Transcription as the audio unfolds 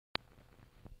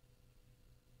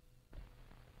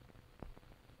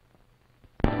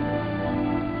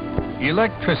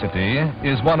Electricity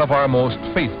is one of our most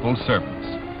faithful servants.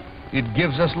 It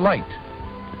gives us light.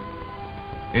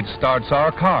 It starts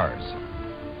our cars,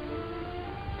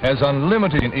 has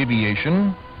unlimited in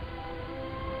aviation,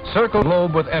 circles the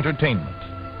globe with entertainment.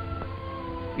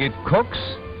 It cooks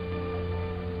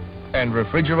and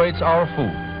refrigerates our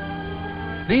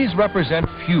food. These represent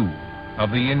few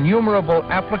of the innumerable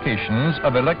applications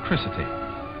of electricity.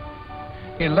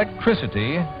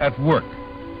 Electricity at work.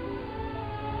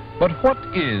 But what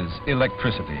is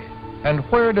electricity, and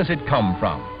where does it come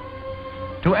from?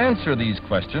 To answer these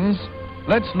questions,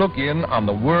 let's look in on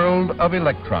the world of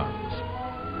electrons.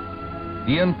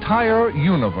 The entire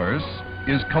universe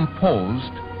is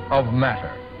composed of matter.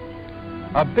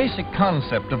 A basic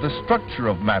concept of the structure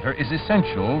of matter is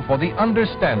essential for the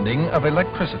understanding of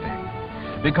electricity,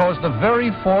 because the very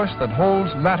force that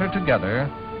holds matter together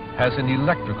has an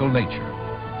electrical nature.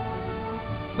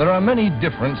 There are many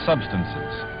different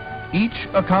substances, each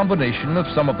a combination of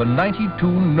some of the 92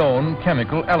 known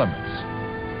chemical elements.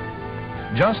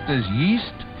 Just as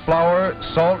yeast, flour,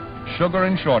 salt, sugar,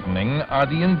 and shortening are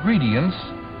the ingredients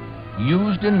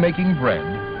used in making bread,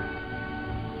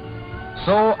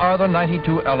 so are the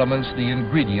 92 elements the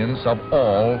ingredients of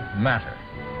all matter.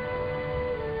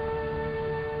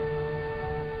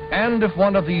 And if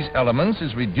one of these elements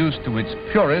is reduced to its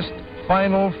purest,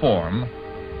 final form,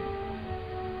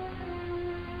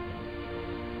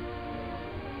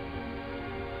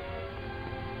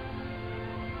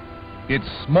 its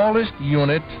smallest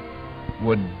unit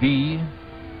would be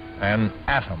an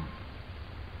atom.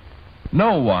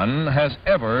 No one has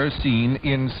ever seen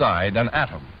inside an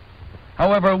atom.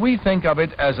 However, we think of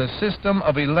it as a system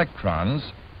of electrons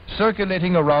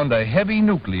circulating around a heavy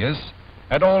nucleus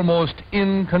at almost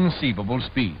inconceivable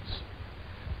speeds.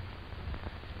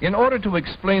 In order to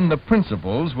explain the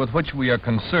principles with which we are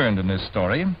concerned in this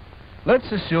story,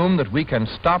 let's assume that we can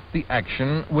stop the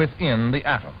action within the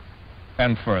atom.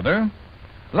 And further,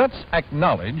 let's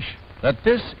acknowledge that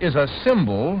this is a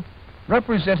symbol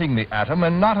representing the atom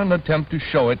and not an attempt to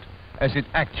show it as it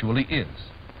actually is.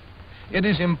 It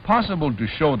is impossible to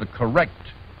show the correct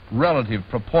relative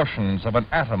proportions of an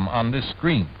atom on this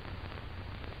screen.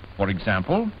 For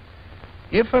example,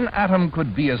 if an atom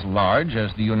could be as large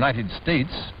as the United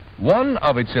States, one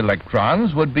of its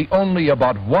electrons would be only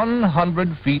about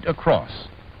 100 feet across.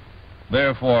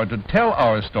 Therefore, to tell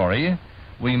our story,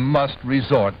 we must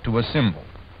resort to a symbol.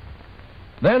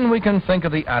 Then we can think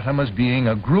of the atom as being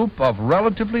a group of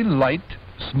relatively light,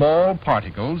 small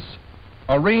particles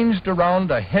arranged around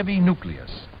a heavy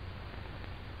nucleus.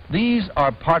 These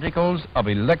are particles of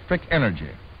electric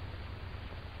energy.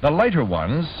 The lighter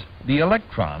ones, the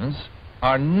electrons,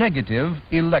 are negative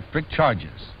electric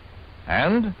charges,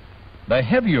 and the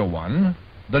heavier one,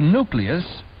 the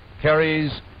nucleus,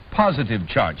 carries positive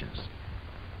charges.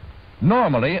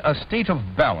 Normally, a state of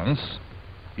balance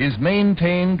is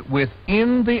maintained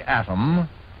within the atom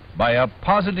by a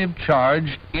positive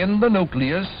charge in the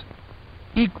nucleus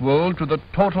equal to the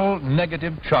total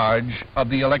negative charge of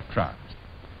the electrons.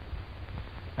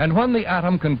 And when the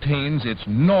atom contains its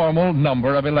normal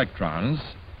number of electrons,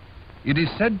 it is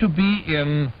said to be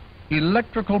in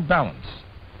electrical balance,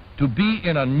 to be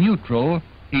in a neutral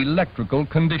electrical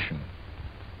condition.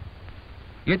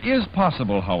 It is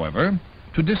possible, however,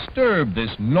 to disturb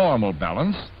this normal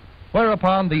balance,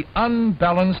 whereupon the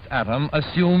unbalanced atom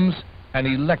assumes an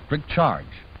electric charge.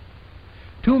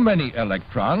 Too many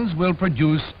electrons will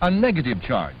produce a negative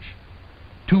charge.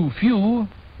 Too few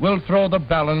will throw the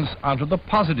balance onto the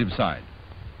positive side.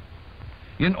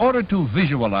 In order to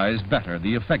visualize better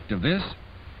the effect of this,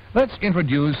 let's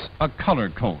introduce a color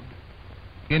code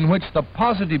in which the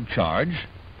positive charge,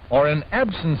 or an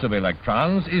absence of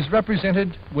electrons, is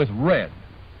represented with red,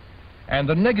 and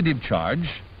the negative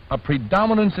charge, a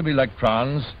predominance of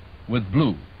electrons, with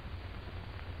blue.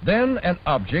 Then an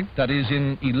object that is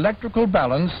in electrical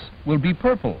balance will be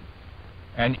purple,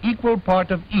 an equal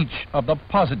part of each of the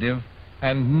positive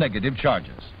and negative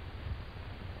charges.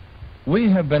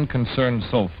 We have been concerned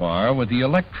so far with the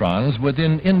electrons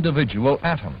within individual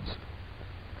atoms.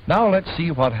 Now let's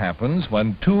see what happens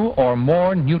when two or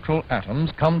more neutral atoms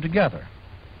come together.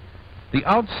 The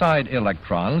outside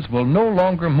electrons will no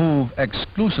longer move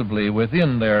exclusively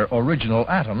within their original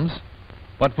atoms,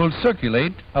 but will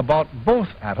circulate about both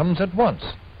atoms at once.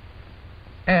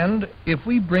 And if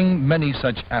we bring many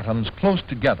such atoms close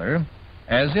together,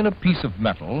 as in a piece of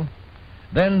metal,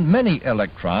 then many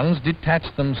electrons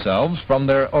detach themselves from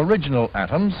their original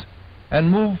atoms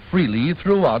and move freely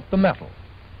throughout the metal.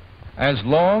 As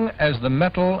long as the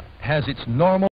metal has its normal